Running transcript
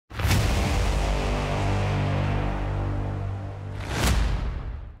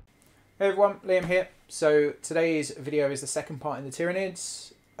Hey everyone, Liam here. So today's video is the second part in the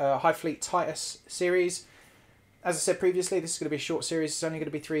Tyranids High Fleet Titus series. As I said previously, this is going to be a short series. It's only going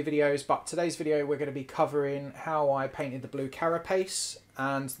to be 3 videos, but today's video we're going to be covering how I painted the blue carapace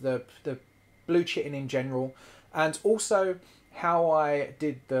and the blue chitin in general, and also how I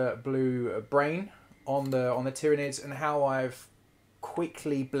did the blue brain on the Tyranids and how I've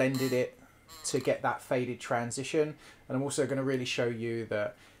quickly blended it to get that faded transition. And I'm also going to really show you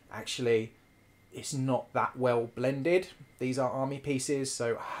that actually it's not that well blended. These are army pieces,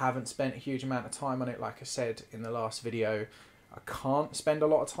 so I haven't spent a huge amount of time on it. Like I said in the last video, I can't spend a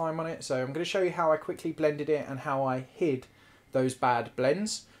lot of time on it, so I'm going to show you how I quickly blended it and how I hid those bad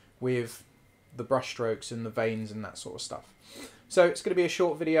blends with the brush strokes and the veins and that sort of stuff. So it's going to be a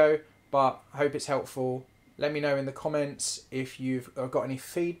short video, but I hope it's helpful. Let me know in the comments if you've got any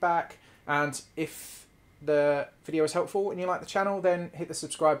feedback, and if the video is helpful and you like the channel, then hit the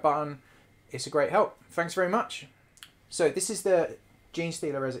subscribe button. It's a great help. Thanks very much. So this is the Gene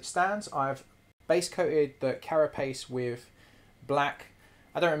Stealer as it stands. I've base coated the carapace with black.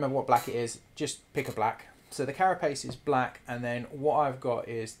 I don't remember what black it is, just pick a black. So the carapace is black, and then what I've got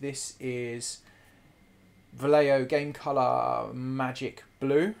is, this is Vallejo Game Color Magic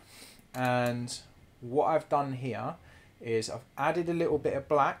Blue, and what I've done here is I've added a little bit of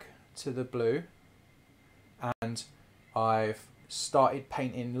black to the blue, and I've started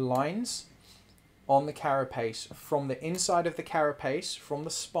painting lines on the carapace from the inside of the carapace, from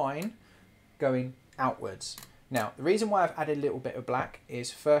the spine, going outwards. Now, the reason why I've added a little bit of black is,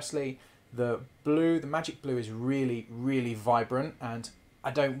 firstly, the blue, the magic blue, is really, really vibrant, and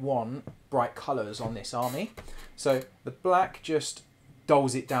I don't want bright colours on this army. So the black just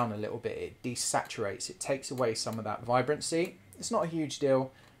dulls it down a little bit. It desaturates, it takes away some of that vibrancy. It's not a huge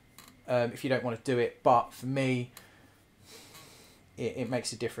deal if you don't want to do it, but for me, it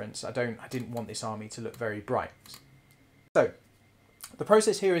makes a difference. I didn't want this army to look very bright. So the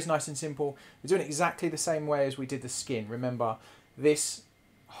process here is nice and simple. We're doing it exactly the same way as we did the skin. Remember, this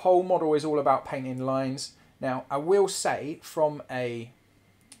whole model is all about painting lines. Now, I will say, from a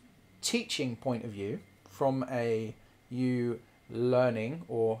teaching point of view, from you learning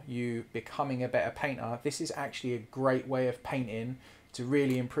or you becoming a better painter, this is actually a great way of painting to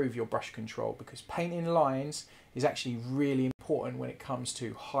really improve your brush control, because painting lines is actually really important when it comes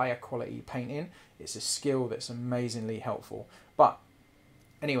to higher quality painting. It's a skill that's amazingly helpful. But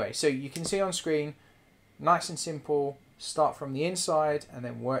anyway, so you can see on screen, nice and simple, start from the inside and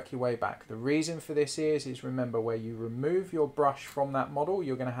then work your way back. The reason for this is remember, where you remove your brush from that model,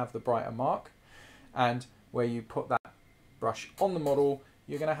 you're going to have the brighter mark, and where you put that brush on the model,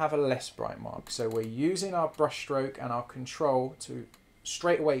 you're going to have a less bright mark. So we're using our brush stroke and our control to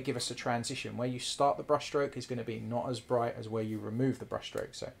straight away give us a transition. Where you start the brush stroke is going to be not as bright as where you remove the brush stroke.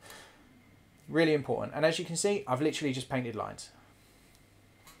 So really important. And as you can see, I've literally just painted lines.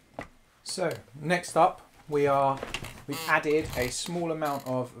 So next up, we've added a small amount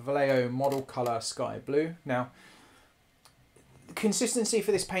of Vallejo model color sky blue. Now, the consistency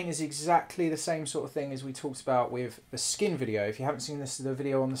for this paint is exactly the same sort of thing as we talked about with the skin video. If you haven't seen the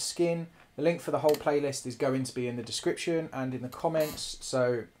video on the skin, the link for the whole playlist is going to be in the description and in the comments,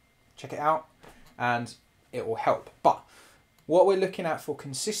 so check it out and it will help. But what we're looking at for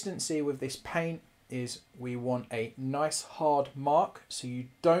consistency with this paint is we want a nice hard mark, so you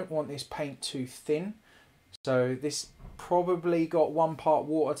don't want this paint too thin. So this probably got 1 part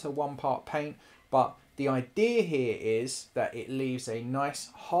water to 1 part paint, but the idea here is that it leaves a nice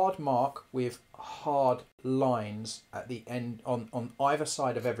hard mark with hard lines at the end on either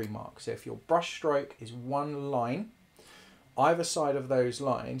side of every mark. So if your brush stroke is 1 line, either side of those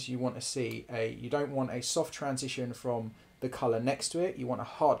lines you want to see you don't want a soft transition from the color next to it, you want a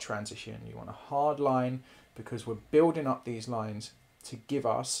hard transition, you want a hard line, because we're building up these lines to give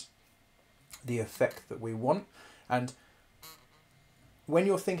us the effect that we want. And when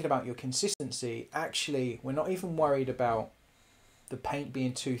you're thinking about your consistency, actually we're not even worried about the paint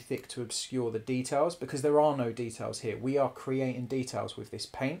being too thick to obscure the details, because there are no details here. We are creating details with this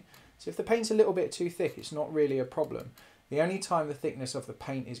paint. So if the paint's a little bit too thick, it's not really a problem. The only time the thickness of the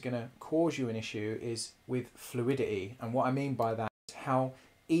paint is going to cause you an issue is with fluidity. And what I mean by that is how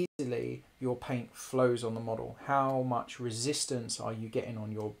easily your paint flows on the model. How much resistance are you getting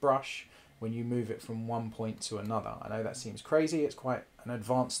on your brush when you move it from one point to another? I know that seems crazy. It's quite an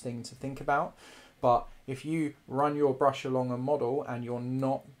advanced thing to think about. But if you run your brush along a model and you're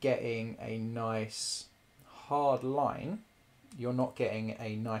not getting a nice hard line, you're not getting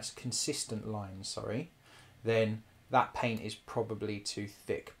a nice consistent line, sorry, then that paint is probably too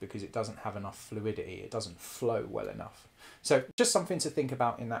thick because it doesn't have enough fluidity. It doesn't flow well enough. So just something to think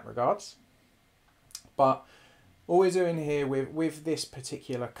about in that regards. But all we're doing here with this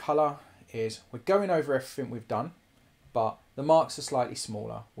particular colour is we're going over everything we've done, but the marks are slightly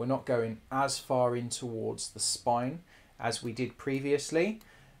smaller. We're not going as far in towards the spine as we did previously.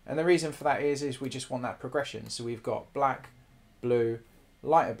 And the reason for that is we just want that progression. So we've got black, blue,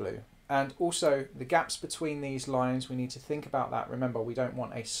 lighter blue. And also the gaps between these lines, we need to think about that. Remember, we don't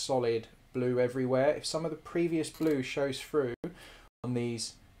want a solid blue everywhere. If some of the previous blue shows through on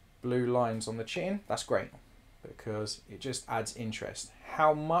these blue lines on the chin, that's great because it just adds interest.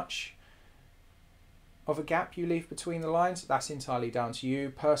 How much of a gap you leave between the lines, that's entirely down to you.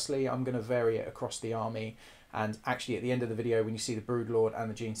 Personally, I'm going to vary it across the army. And actually at the end of the video, when you see the Broodlord and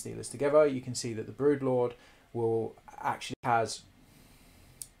the Gene Stealers together, you can see that the Broodlord will actually has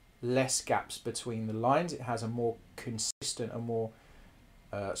less gaps between the lines. It has a more consistent and more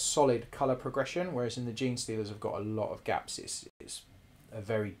solid colour progression, whereas in the Gene Stealers have got a lot of gaps. It's a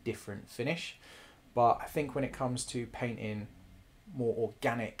very different finish. But I think when it comes to painting more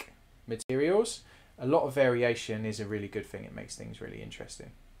organic materials, a lot of variation is a really good thing. It makes things really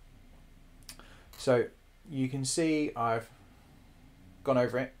interesting. So you can see I've gone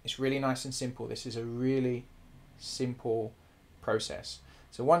over it. It's really nice and simple. This is a really simple process.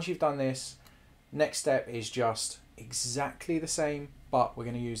 So once you've done this, next step is just exactly the same, but we're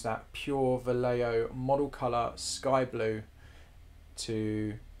going to use that pure Vallejo model color sky blue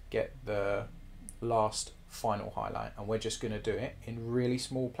to get the last final highlight. And we're just going to do it in really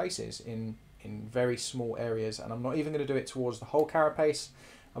small places, in very small areas. And I'm not even going to do it towards the whole carapace.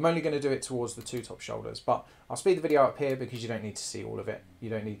 I'm only going to do it towards the two top shoulders, but I'll speed the video up here because you don't need to see all of it. You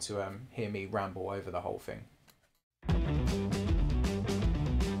don't need to hear me ramble over the whole thing.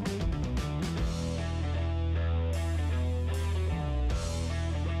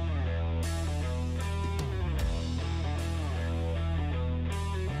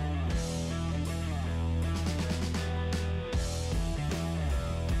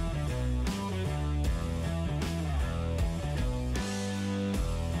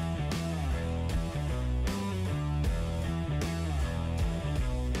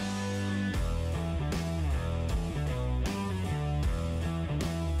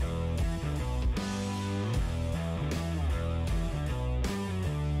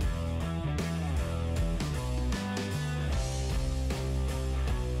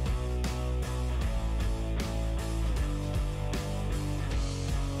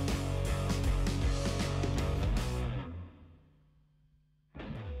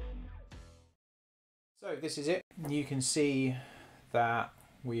 So this is it. You can see that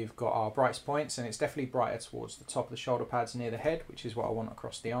we've got our brightest points, and it's definitely brighter towards the top of the shoulder pads near the head, which is what I want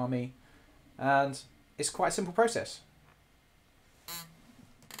across the army. And it's quite a simple process.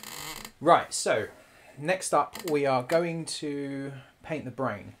 Right, so next up we are going to paint the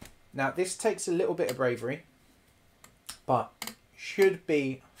brain. Now this takes a little bit of bravery, but should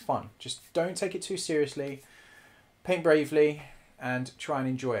be fun. Just don't take it too seriously. Paint bravely and try and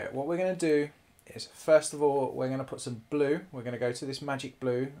enjoy it. What we're going to do is, first of all, we're going to put some blue. We're going to go to this magic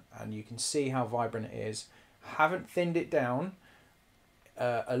blue, and you can see how vibrant it is. Haven't thinned it down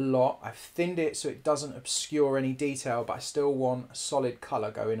a lot. I've thinned it so it doesn't obscure any detail, but I still want a solid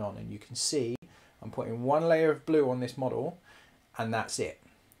colour going on. And you can see I'm putting one layer of blue on this model, and that's it.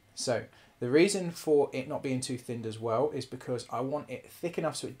 So the reason for it not being too thinned as well is because I want it thick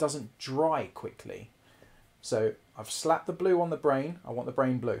enough so it doesn't dry quickly. So I've slapped the blue on the brain. I want the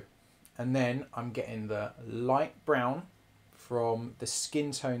brain blue. And then I'm getting the light brown from the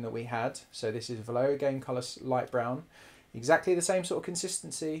skin tone that we had. So this is Vallejo Game Colour light brown. Exactly the same sort of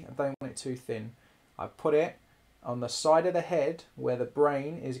consistency. I don't want it too thin. I put it on the side of the head where the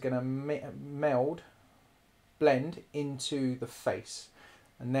brain is going to blend into the face.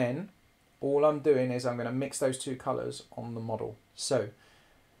 And then all I'm doing is I'm going to mix those two colours on the model. So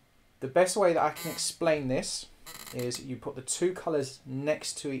the best way that I can explain this is you put the two colours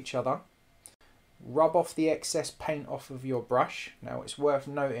next to each other, rub off the excess paint off of your brush. Now it's worth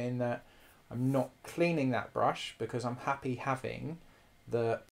noting that I'm not cleaning that brush because I'm happy having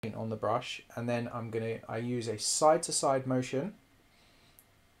the paint on the brush, and then I use a side to side motion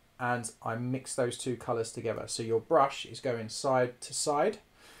and I mix those two colours together. So your brush is going side to side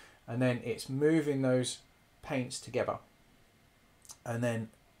and then it's moving those paints together, and then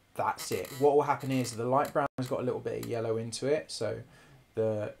that's it. What will happen is the light brown has got a little bit of yellow into it, so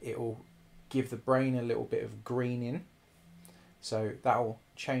it will give the brain a little bit of green in. So that will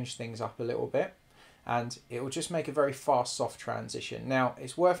change things up a little bit, and it will just make a very fast, soft transition. Now,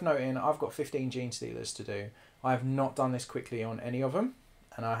 it's worth noting I've got 15 Gene Stealers to do. I have not done this quickly on any of them,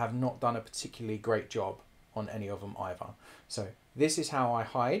 and I have not done a particularly great job on any of them either. So this is how I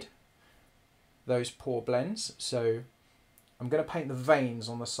hide those poor blends. So I'm going to paint the veins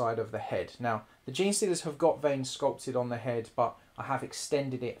on the side of the head. Now, the Gene Stealers have got veins sculpted on the head, but I have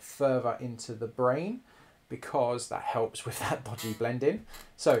extended it further into the brain because that helps with that dodgy blending.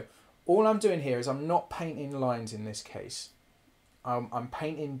 So all I'm doing here is I'm not painting lines in this case. I'm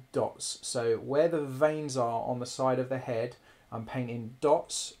painting dots. So where the veins are on the side of the head, I'm painting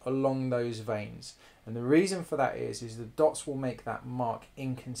dots along those veins. And the reason for that is the dots will make that mark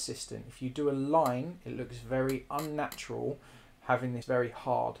inconsistent. If you do a line, it looks very unnatural having this very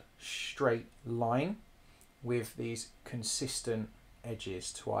hard, straight line with these consistent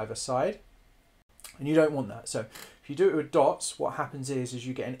edges to either side. And you don't want that. So if you do it with dots, what happens is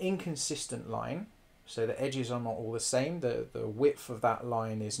you get an inconsistent line. So the edges are not all the same. The width of that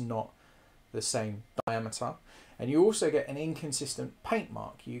line is not the same diameter. And you also get an inconsistent paint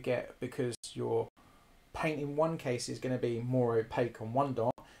mark. You get, because your paint in one case is going to be more opaque on one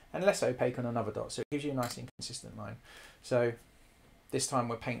dot and less opaque on another dot. So it gives you a nice inconsistent line. So this time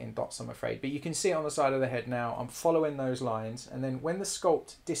we're painting dots, I'm afraid. But you can see it on the side of the head now. I'm following those lines. And then when the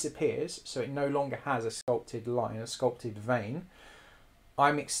sculpt disappears, so it no longer has a sculpted line, a sculpted vein,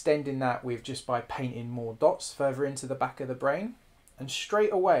 I'm extending that with just by painting more dots further into the back of the brain. And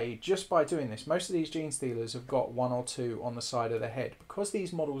straight away, just by doing this, most of these Gene Stealers have got one or two on the side of the head. Because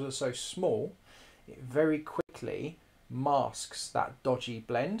these models are so small, it very quickly masks that dodgy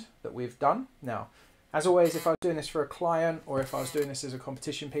blend that we've done. Now, as always, if I was doing this for a client or if I was doing this as a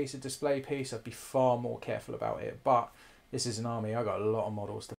competition piece, a display piece, I'd be far more careful about it. But this is an army. I've got a lot of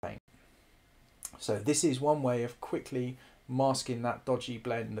models to paint. So this is one way of quickly masking that dodgy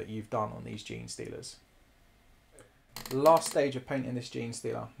blend that you've done on these Gene Stealers. Last stage of painting this Gene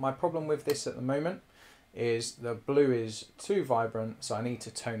Stealer. My problem with this at the moment is the blue is too vibrant, so I need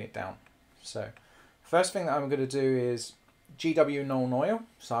to tone it down. So first thing that I'm going to do is GW Nuln Oil.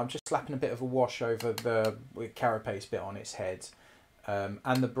 So I'm just slapping a bit of a wash over the carapace bit on its head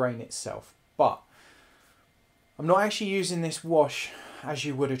and the brain itself. But I'm not actually using this wash as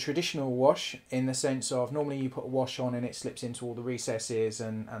you would a traditional wash, in the sense of normally you put a wash on and it slips into all the recesses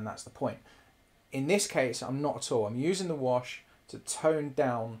and that's the point. In this case, I'm not at all. I'm using the wash to tone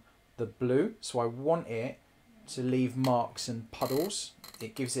down the blue. So I want it to leave marks and puddles.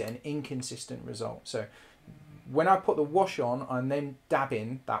 It gives it an inconsistent result. So when I put the wash on, I'm then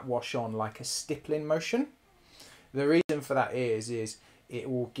dabbing that wash on like a stippling motion. The reason for that is it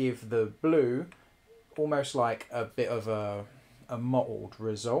will give the blue almost like a bit of a mottled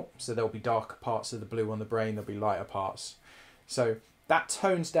result. So there'll be darker parts of the blue on the brain, there'll be lighter parts. So that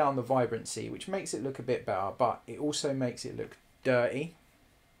tones down the vibrancy, which makes it look a bit better, but it also makes it look dirty.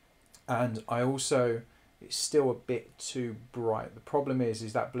 And it's still a bit too bright. The problem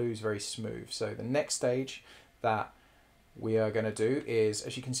is that blue is very smooth. So the next stage that we are going to do is,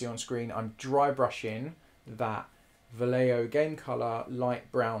 as you can see on screen, I'm dry brushing that Vallejo Game Color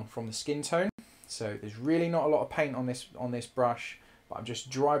light brown from the skin tone. So there's really not a lot of paint on this brush, but I'm just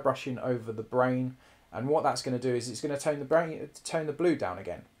dry brushing over the brain. And what that's going to do is it's going to tone the blue down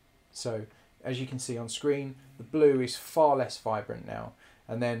again. So as you can see on screen, the blue is far less vibrant now.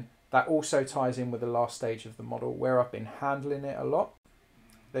 And then that also ties in with the last stage of the model where I've been handling it a lot.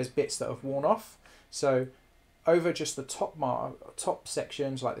 There's bits that have worn off. So over just the top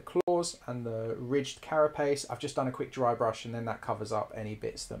sections like the claws and the ridged carapace, I've just done a quick dry brush and then that covers up any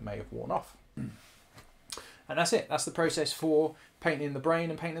bits that may have worn off. And that's it. That's the process for painting the brain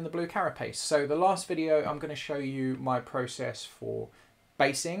and painting the blue carapace. So the last video, I'm going to show you my process for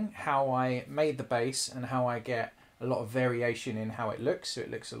basing, how I made the base and how I get a lot of variation in how it looks, so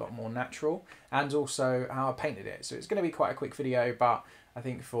it looks a lot more natural, and also how I painted it. So it's going to be quite a quick video, but I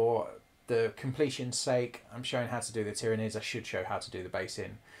think for the completion's sake, I'm showing how to do the Tyranids. I should show how to do the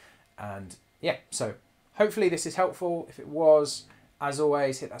basing. And yeah, so hopefully this is helpful. If it was, as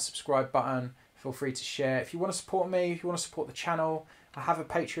always, hit that subscribe button. Feel free to share. If you want to support me, if you want to support the channel, I have a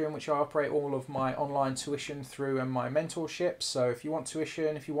Patreon which I operate all of my online tuition through and my mentorship. So if you want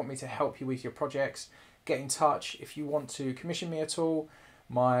tuition, if you want me to help you with your projects, get in touch. If you want to commission me at all,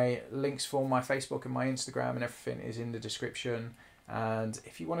 my links for my Facebook and my Instagram and everything is in the description. And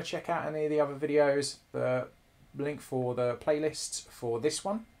if you want to check out any of the other videos, the link for the playlists for this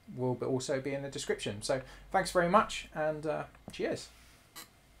one will also be in the description. So thanks very much and cheers.